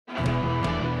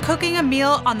cooking a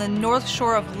meal on the north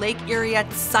shore of Lake Erie at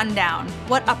sundown.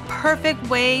 What a perfect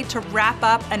way to wrap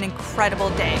up an incredible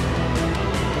day.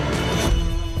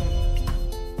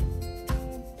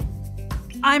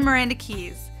 I'm Miranda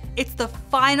Keys. It's the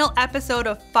final episode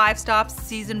of 5 Stops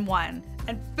Season 1,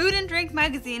 and Food and Drink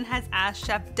magazine has asked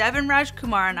Chef Devan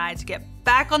Rajkumar and I to get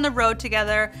back on the road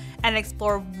together and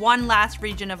explore one last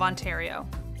region of Ontario.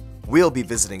 We'll be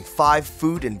visiting 5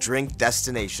 food and drink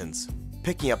destinations,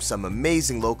 picking up some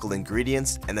amazing local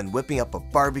ingredients, and then whipping up a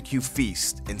barbecue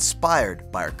feast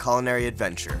inspired by our culinary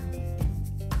adventure.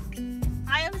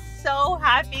 I am so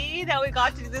happy that we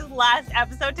got to do this last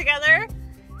episode together.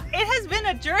 It has been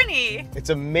a journey. It's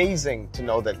amazing to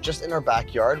know that just in our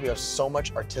backyard, we have so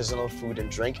much artisanal food and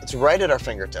drink. It's right at our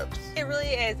fingertips. It really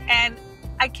is, and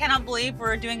I cannot believe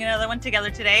we're doing another one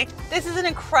together today. This is an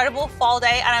incredible fall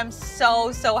day, and I'm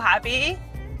so happy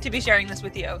to be sharing this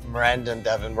with you. Miranda and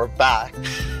Devan, we're back.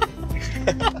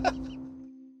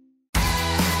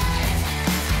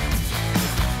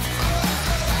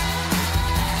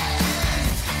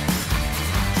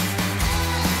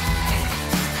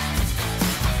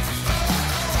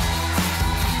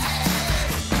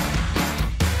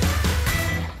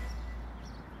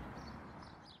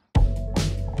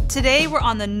 Today we're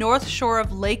on the north shore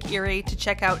of Lake Erie to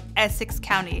check out Essex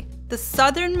County, the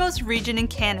southernmost region in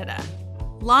Canada.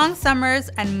 Long summers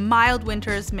and mild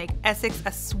winters make Essex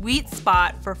a sweet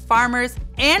spot for farmers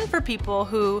and for people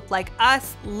who, like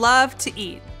us, love to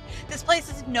eat. This place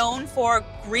is known for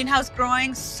greenhouse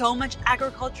growing, so much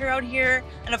agriculture out here,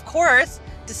 and of course,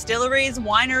 distilleries,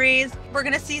 wineries. We're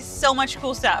gonna see so much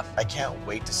cool stuff. I can't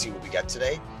wait to see what we get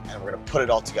today, and we're gonna put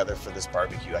it all together for this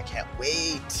barbecue. I can't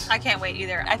wait. I can't wait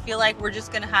either. I feel like we're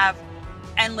just gonna have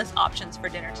endless options for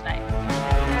dinner tonight.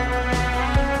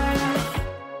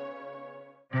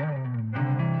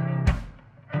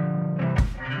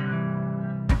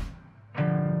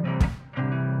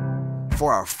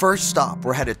 For our first stop,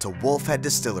 we're headed to Wolfhead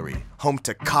Distillery, home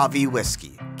to Kavi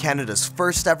Whiskey, Canada's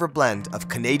first ever blend of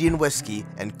Canadian whiskey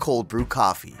and cold brew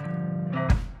coffee.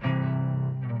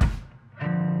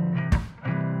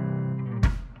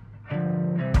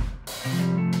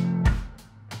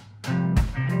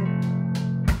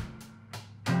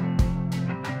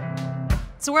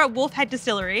 So we're at Wolfhead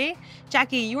Distillery.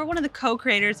 Jackie, you were one of the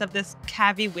co-creators of this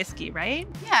Kavi whiskey, right?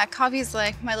 Yeah, Kavi's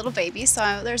like my little baby.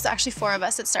 So there's actually 4 of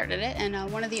us that started it,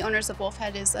 and one of the owners of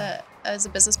Wolfhead is a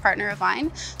business partner of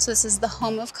mine. So this is the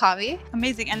home of Kavi.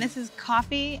 Amazing, and this is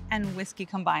coffee and whiskey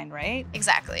combined, right?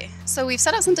 Exactly. So we've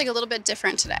set out something a little bit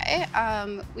different today.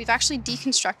 We've actually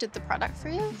deconstructed the product for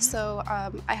you. So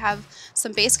I have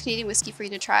some base Canadian whiskey for you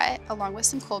to try, along with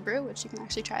some cold brew, which you can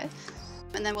actually try.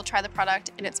 And then we'll try the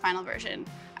product in its final version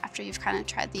after you've kind of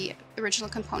tried the original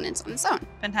components on its own.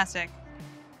 Fantastic.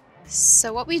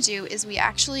 So what we do is we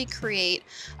actually create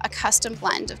a custom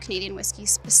blend of Canadian whiskey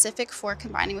specific for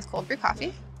combining with cold brew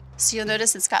coffee. So you'll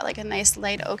notice it's got like a nice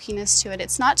light oakiness to it.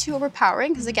 It's not too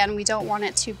overpowering because again, we don't want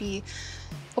it to be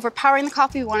overpowering the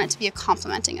coffee. We want it to be a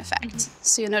complementing effect.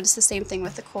 So you'll notice the same thing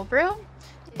with the cold brew.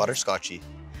 Butterscotchy.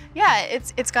 Yeah,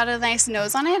 it's got a nice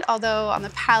nose on it, although on the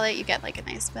palate you get like a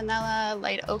nice vanilla,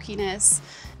 light oakiness.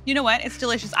 You know what? It's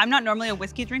delicious. I'm not normally a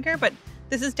whiskey drinker, but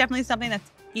this is definitely something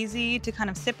that's easy to kind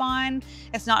of sip on.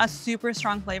 It's not a super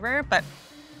strong flavor, but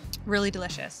really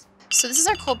delicious. So this is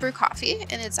our cold brew coffee,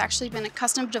 and it's actually been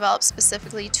custom developed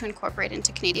specifically to incorporate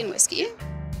into Canadian whiskey.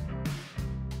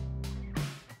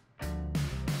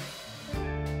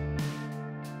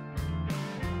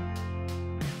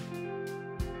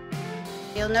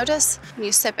 You'll notice when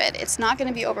you sip it, it's not going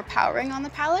to be overpowering on the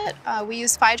palate. We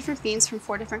use 5 different beans from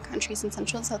 4 different countries in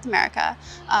Central and South America.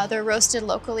 They're roasted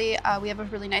locally. We have a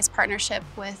really nice partnership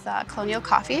with Colonial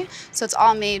Coffee, so it's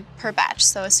all made per batch.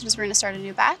 So as soon as we're going to start a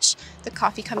new batch, the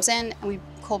coffee comes in and we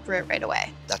cold brew it right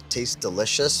away. That tastes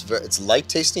delicious. It's light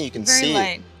tasting. You can see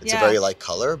light. It's a very light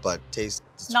color, but it's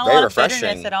not very a lot refreshing. of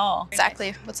bitterness at all.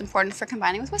 Exactly what's important for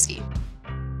combining with whiskey.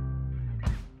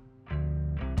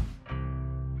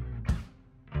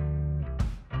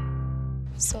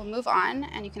 So we'll move on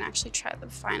and you can actually try the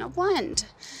final blend.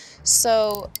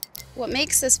 So what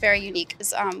makes this very unique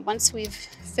is once we've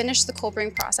finished the cold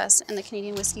brewing process and the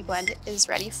Canadian whiskey blend is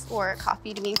ready for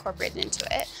coffee to be incorporated into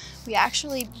it, we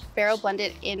actually barrel blend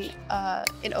it in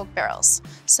oak barrels.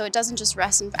 So it doesn't just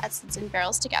rest in vats, it's in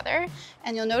barrels together.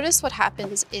 And you'll notice what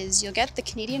happens is you'll get the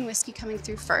Canadian whiskey coming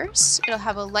through first. It'll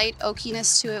have a light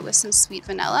oakiness to it with some sweet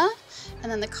vanilla.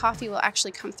 And then the coffee will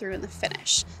actually come through in the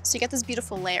finish. So you get this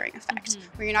beautiful layering effect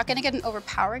where you're not going to get an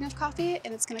overpowering of coffee,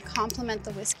 and it's going to complement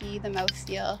the whiskey, the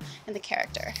mouthfeel, and the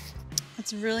character.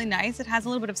 It's really nice. It has a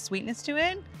little bit of sweetness to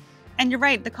it. And you're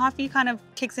right, the coffee kind of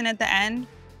kicks in at the end.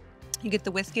 You get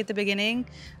the whiskey at the beginning.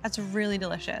 That's really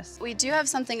delicious. We do have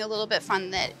something a little bit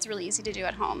fun that it's really easy to do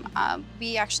at home.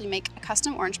 We actually make a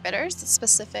custom orange bitters that's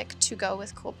specific to go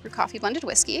with cold brew coffee blended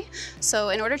whiskey. So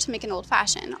in order to make an old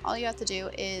fashioned, all you have to do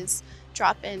is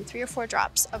drop in 3 or 4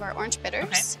 drops of our orange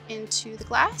bitters into the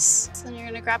glass. So then you're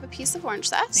gonna grab a piece of orange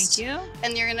zest. Thank you.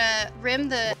 And you're gonna rim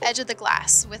the edge of the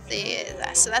glass with the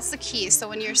zest. So that's the key. So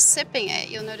when you're sipping it,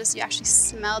 you'll notice you actually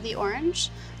smell the orange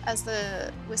as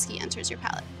the whiskey enters your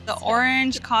palate. The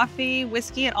orange, coffee,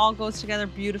 whiskey, it all goes together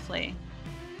beautifully.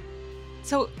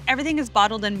 So everything is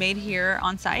bottled and made here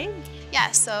on site?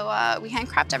 Yeah, so we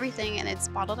handcraft everything and it's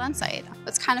bottled on site.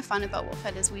 What's kind of fun about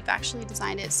Wolfhead is we've actually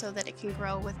designed it so that it can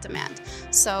grow with demand.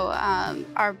 So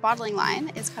our bottling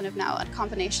line is kind of now a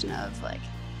combination of like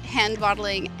hand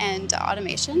bottling and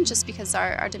automation, just because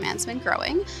our demand's been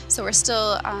growing. So we're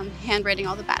still hand writing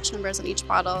all the batch numbers on each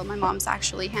bottle. My mom's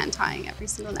actually hand tying every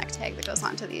single neck tag that goes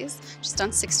onto these. She's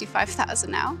done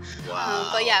 65,000 now.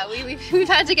 Wow. But yeah, we've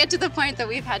had to get to the point that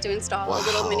we've had to install a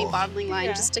little mini bottling line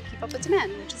just to keep up with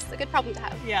demand, which is a good problem to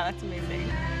have. Yeah, that's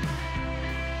amazing.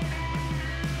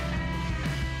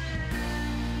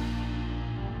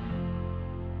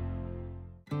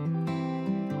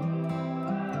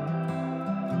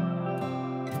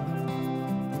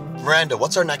 Miranda,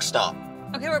 what's our next stop?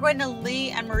 Okay, we're going to Lee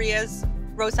and Maria's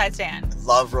roadside stand.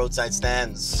 Love roadside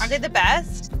stands. Aren't they the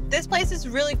best? This place is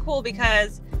really cool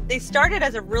because they started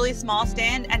as a really small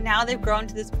stand and now they've grown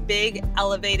to this big,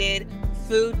 elevated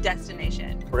food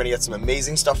destination. We're gonna get some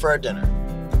amazing stuff for our dinner.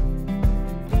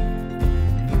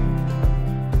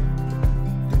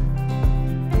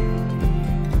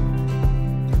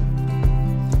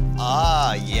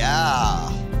 Ah, yeah.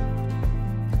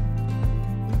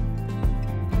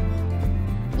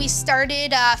 We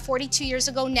started 42 years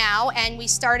ago now, and we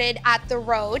started at the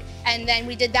road, and then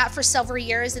we did that for several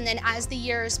years, and then as the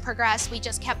years progressed, we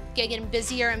just kept getting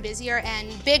busier and busier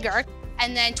and bigger.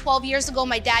 And then 12 years ago,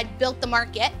 my dad built the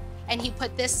market, and he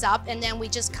put this up, and then we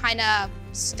just kind of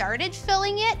started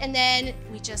filling it, and then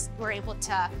we just were able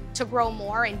to grow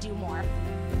more and do more.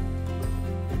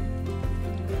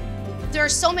 There are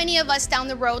so many of us down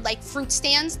the road, like fruit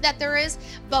stands that there is,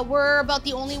 but we're about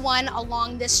the only one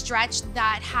along this stretch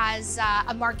that has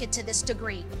a market to this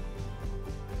degree.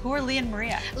 Who are Lee and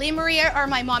Maria? Lee and Maria are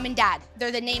my mom and dad. They're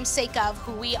the namesake of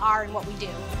who we are and what we do.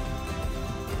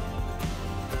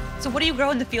 So what do you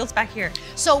grow in the fields back here?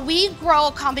 So we grow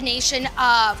a combination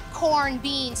of corn,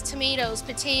 beans, tomatoes,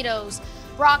 potatoes,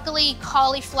 broccoli,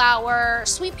 cauliflower,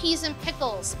 sweet peas and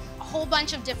pickles, a whole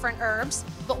bunch of different herbs,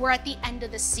 but we're at the end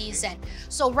of the season.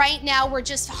 So right now we're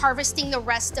just harvesting the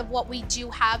rest of what we do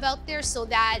have out there so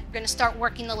that we're gonna start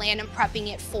working the land and prepping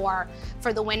it for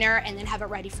the winter and then have it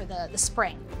ready for the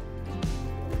spring.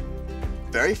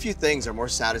 Very few things are more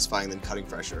satisfying than cutting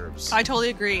fresh herbs. I totally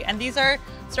agree. And these are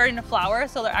starting to flower,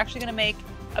 so they're actually gonna make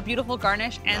a beautiful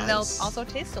garnish and they'll also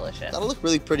taste delicious. That'll look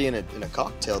really pretty in a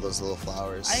cocktail, those little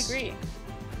flowers. I agree.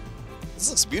 This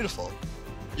looks beautiful.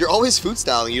 You're always food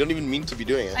styling, you don't even mean to be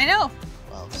doing it. I know.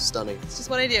 Wow, stunning. It's just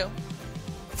what I do.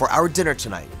 For our dinner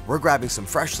tonight, we're grabbing some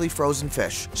freshly frozen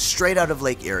fish straight out of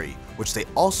Lake Erie, which they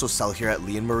also sell here at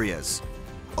Lee and Maria's,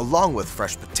 along with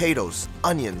fresh potatoes,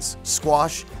 onions,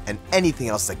 squash, and anything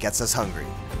else that gets us hungry.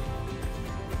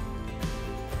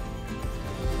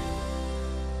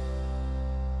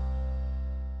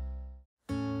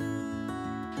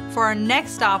 For our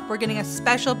next stop, we're getting a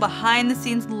special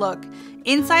behind-the-scenes look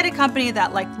inside a company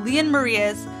that, like Lee and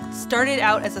Maria's, started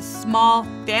out as a small,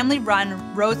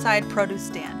 family-run roadside produce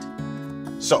stand.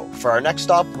 So, for our next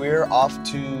stop, we're off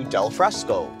to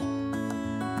DelFresco.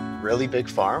 Really big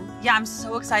farm. Yeah, I'm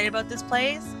so excited about this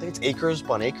place. I think it's acres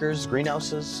upon acres,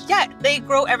 greenhouses. Yeah, they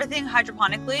grow everything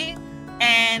hydroponically,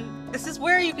 and this is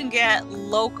where you can get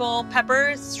local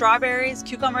peppers, strawberries,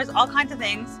 cucumbers, all kinds of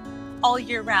things all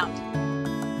year round.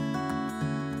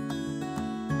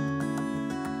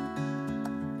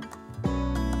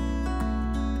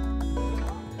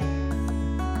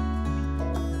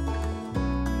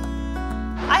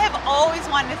 Always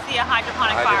wanted to see a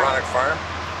hydroponic farm.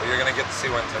 Well, you're gonna get to see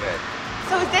one today.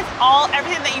 So is this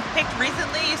everything that you've picked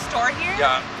recently you store here?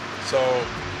 Yeah, so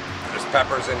there's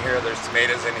peppers in here, there's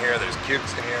tomatoes in here, there's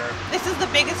cukes in here. This is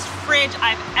the biggest fridge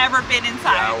I've ever been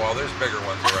inside. Yeah, well, there's bigger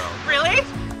ones around. Really?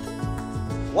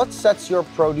 What sets your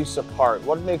produce apart?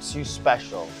 What makes you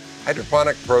special?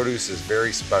 Hydroponic produce is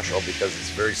very special because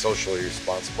it's very socially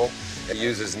responsible. It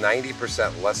uses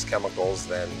 90% less chemicals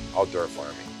than outdoor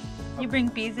farming. You bring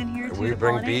bees in here too? We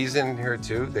bring bees in here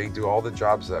too. They do all the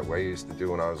jobs that way I used to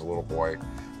do when I was a little boy,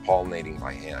 pollinating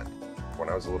by hand. when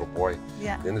I was a little boy,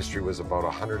 the industry was about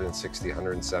 160,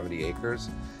 170 acres.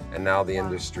 And now the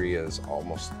industry is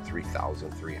almost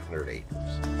 3,300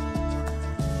 acres.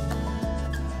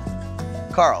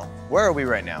 Carl, where are we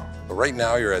right now? But right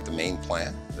now you're at the main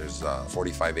plant. There's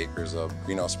 45 acres of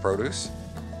greenhouse produce.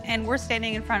 And we're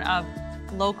standing in front of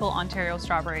local Ontario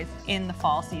strawberries in the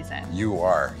fall season. You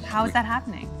are. How is that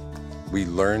happening? We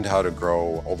learned how to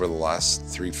grow over the last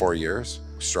 3-4 years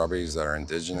strawberries that are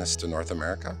indigenous to North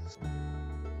America.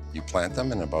 You plant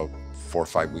them, and about 4 or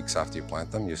 5 weeks after you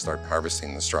plant them, you start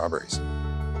harvesting the strawberries.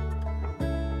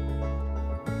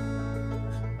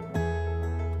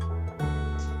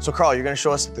 So Carl, you're gonna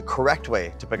show us the correct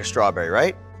way to pick a strawberry,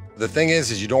 right? The thing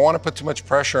is you don't want to put too much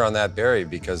pressure on that berry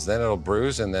because then it'll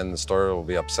bruise and then the store will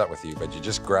be upset with you. But you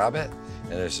just grab it,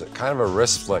 and there's kind of a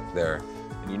wrist flick there.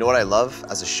 And you know what I love?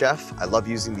 As a chef, I love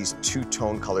using these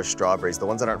two-tone color strawberries, the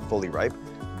ones that aren't fully ripe.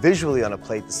 Visually on a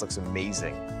plate, this looks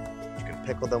amazing. You can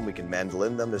pickle them, we can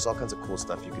mandolin them. There's all kinds of cool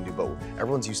stuff you can do, but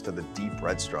everyone's used to the deep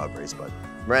red strawberries. But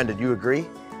Miranda, do you agree?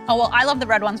 Oh, well, I love the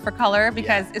red ones for color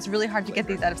because it's really hard to get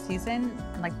these out of season.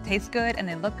 And, like, taste good and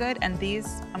they look good. And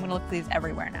these, I'm gonna look for these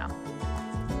everywhere now.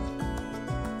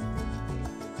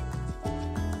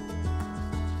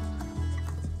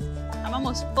 I'm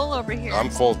almost full over here. I'm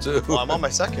full too. Well, I'm on my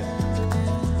second.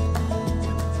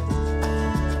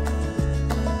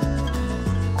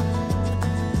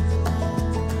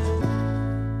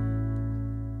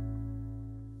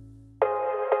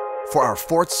 For our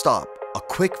fourth stop, a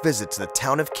quick visit to the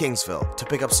town of Kingsville to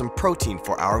pick up some protein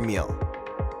for our meal.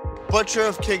 Butcher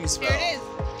of Kingsville. Here it is.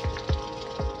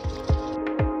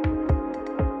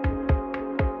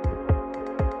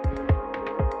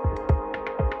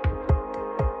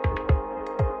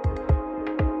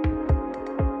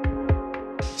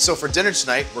 So for dinner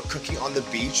tonight, we're cooking on the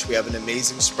beach. We have an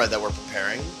amazing spread that we're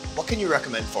preparing. What can you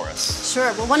recommend for us?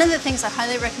 Sure. Well, one of the things I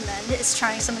highly recommend is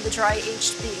trying some of the dry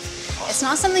aged beef. It's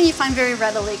not something you find very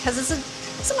readily because it's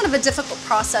somewhat of a difficult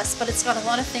process, but it's got a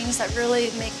lot of things that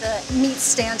really make the meat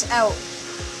stand out.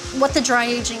 What the dry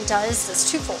aging does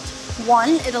is twofold. One,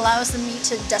 it allows the meat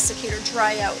to desiccate or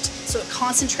dry out, so it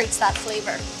concentrates that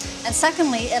flavor. And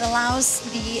secondly, it allows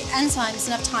the enzymes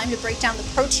enough time to break down the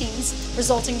proteins,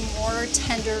 resulting in more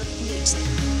tender meat.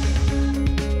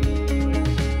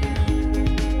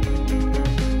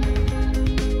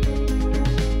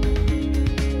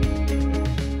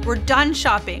 We're done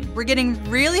shopping. We're getting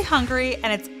really hungry,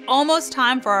 and it's almost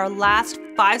time for our last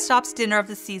 5 stops dinner of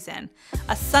the season,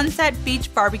 a sunset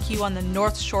beach barbecue on the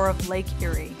north shore of Lake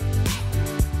Erie.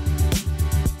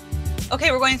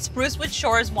 Okay, we're going to Sprucewood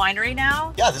Shores Winery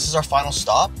now. Yeah, this is our final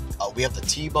stop. We have the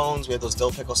T-bones, we have those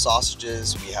dill pickle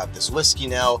sausages, we have this whiskey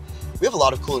now. We have a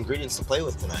lot of cool ingredients to play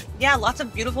with tonight. Yeah, lots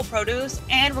of beautiful produce,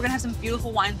 and we're gonna have some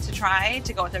beautiful wines to try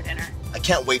to go with our dinner. I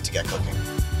can't wait to get cooking.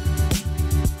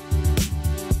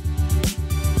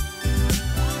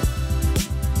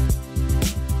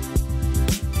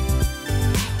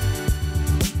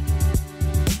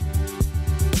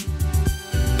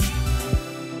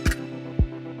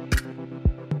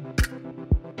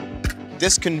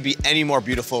 This couldn't be any more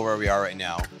beautiful where we are right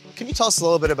now. Can you tell us a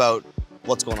little bit about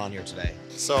what's going on here today?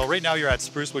 So right now you're at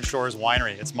Sprucewood Shores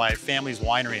Winery. It's my family's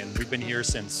winery, and we've been here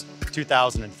since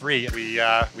 2003.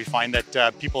 We find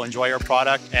that people enjoy our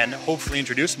product and hopefully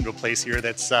introduce them to a place here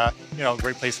that's a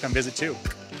great place to come visit too.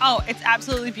 Oh, it's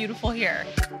absolutely beautiful here.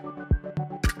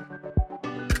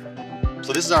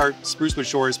 So this is our Sprucewood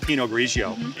Shores Pinot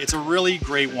Grigio. It's a really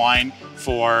great wine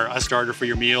for a starter for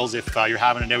your meals if you're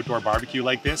having an outdoor barbecue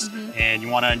like this and you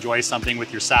want to enjoy something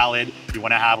with your salad, you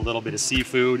want to have a little bit of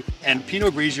seafood. And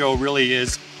Pinot Grigio really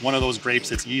is one of those grapes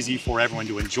that's easy for everyone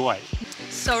to enjoy.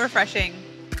 So refreshing.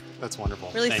 That's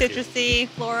wonderful. Really Thank citrusy,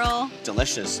 floral.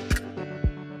 Delicious.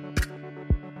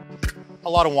 A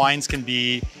lot of wines can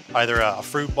be either a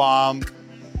fruit bomb,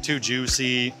 too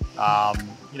juicy,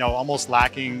 almost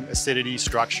lacking acidity,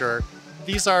 structure.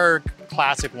 These are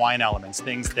classic wine elements,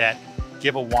 things that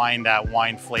give a wine that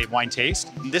wine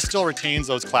taste. And this still retains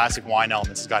those classic wine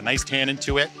elements. It's got nice tannin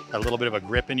to it, a little bit of a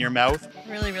grip in your mouth.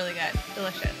 Really, really good.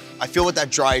 Delicious. I feel with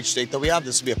that dry aged steak that we have,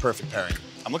 this would be a perfect pairing.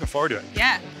 I'm looking forward to it.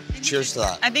 Yeah. Cheers to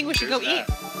that. I think we should go eat.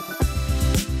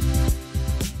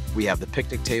 We have the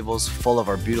picnic tables full of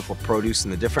our beautiful produce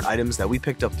and the different items that we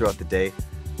picked up throughout the day.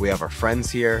 We have our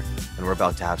friends here, and we're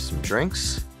about to have some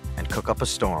drinks and cook up a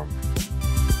storm.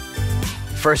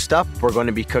 First up, we're going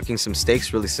to be cooking some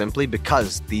steaks really simply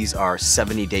because these are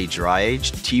 70-day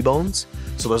dry-aged T-bones.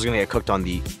 So those are going to get cooked on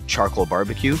the charcoal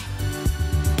barbecue.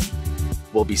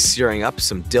 We'll be searing up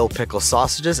some dill pickle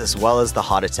sausages as well as the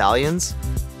hot Italians.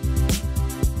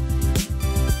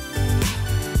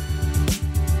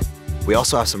 We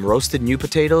also have some roasted new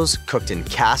potatoes cooked in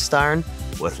cast iron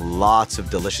with lots of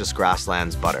delicious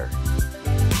grasslands butter.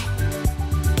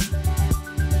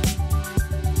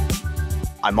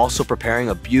 I'm also preparing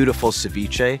a beautiful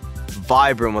ceviche,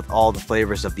 vibrant with all the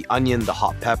flavors of the onion, the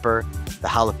hot pepper, the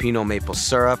jalapeno maple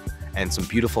syrup, and some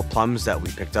beautiful plums that we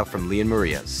picked up from Lee and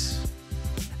Maria's.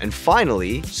 And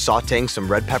finally, sauteing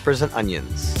some red peppers and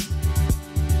onions.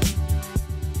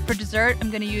 For dessert, I'm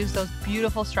going to use those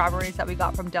beautiful strawberries that we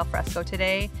got from Del Fresco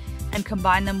today and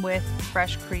combine them with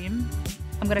fresh cream.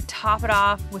 I'm going to top it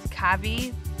off with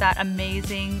Kavi, that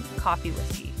amazing coffee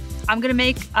whiskey. I'm going to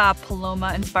make a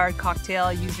Paloma-inspired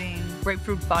cocktail using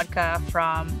grapefruit vodka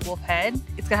from Wolfhead.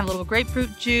 It's going to have a little grapefruit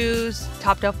juice,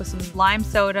 topped up with some lime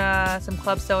soda, some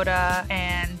club soda,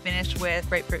 and finished with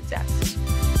grapefruit zest.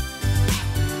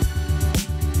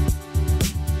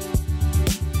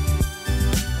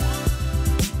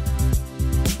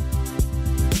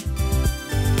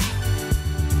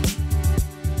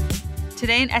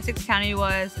 Today in Essex County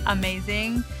was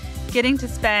amazing. Getting to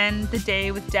spend the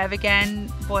day with Dev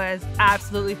again was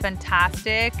absolutely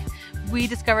fantastic. We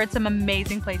discovered some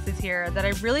amazing places here that I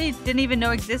really didn't even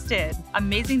know existed.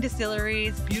 Amazing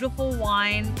distilleries, beautiful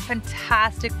wine,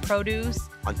 fantastic produce.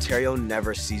 Ontario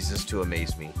never ceases to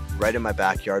amaze me. Right in my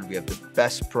backyard, we have the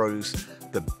best produce,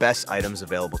 the best items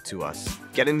available to us.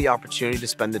 Getting the opportunity to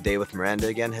spend the day with Miranda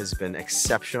again has been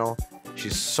exceptional.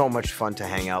 She's so much fun to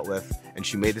hang out with, and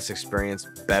she made this experience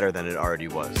better than it already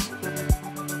was.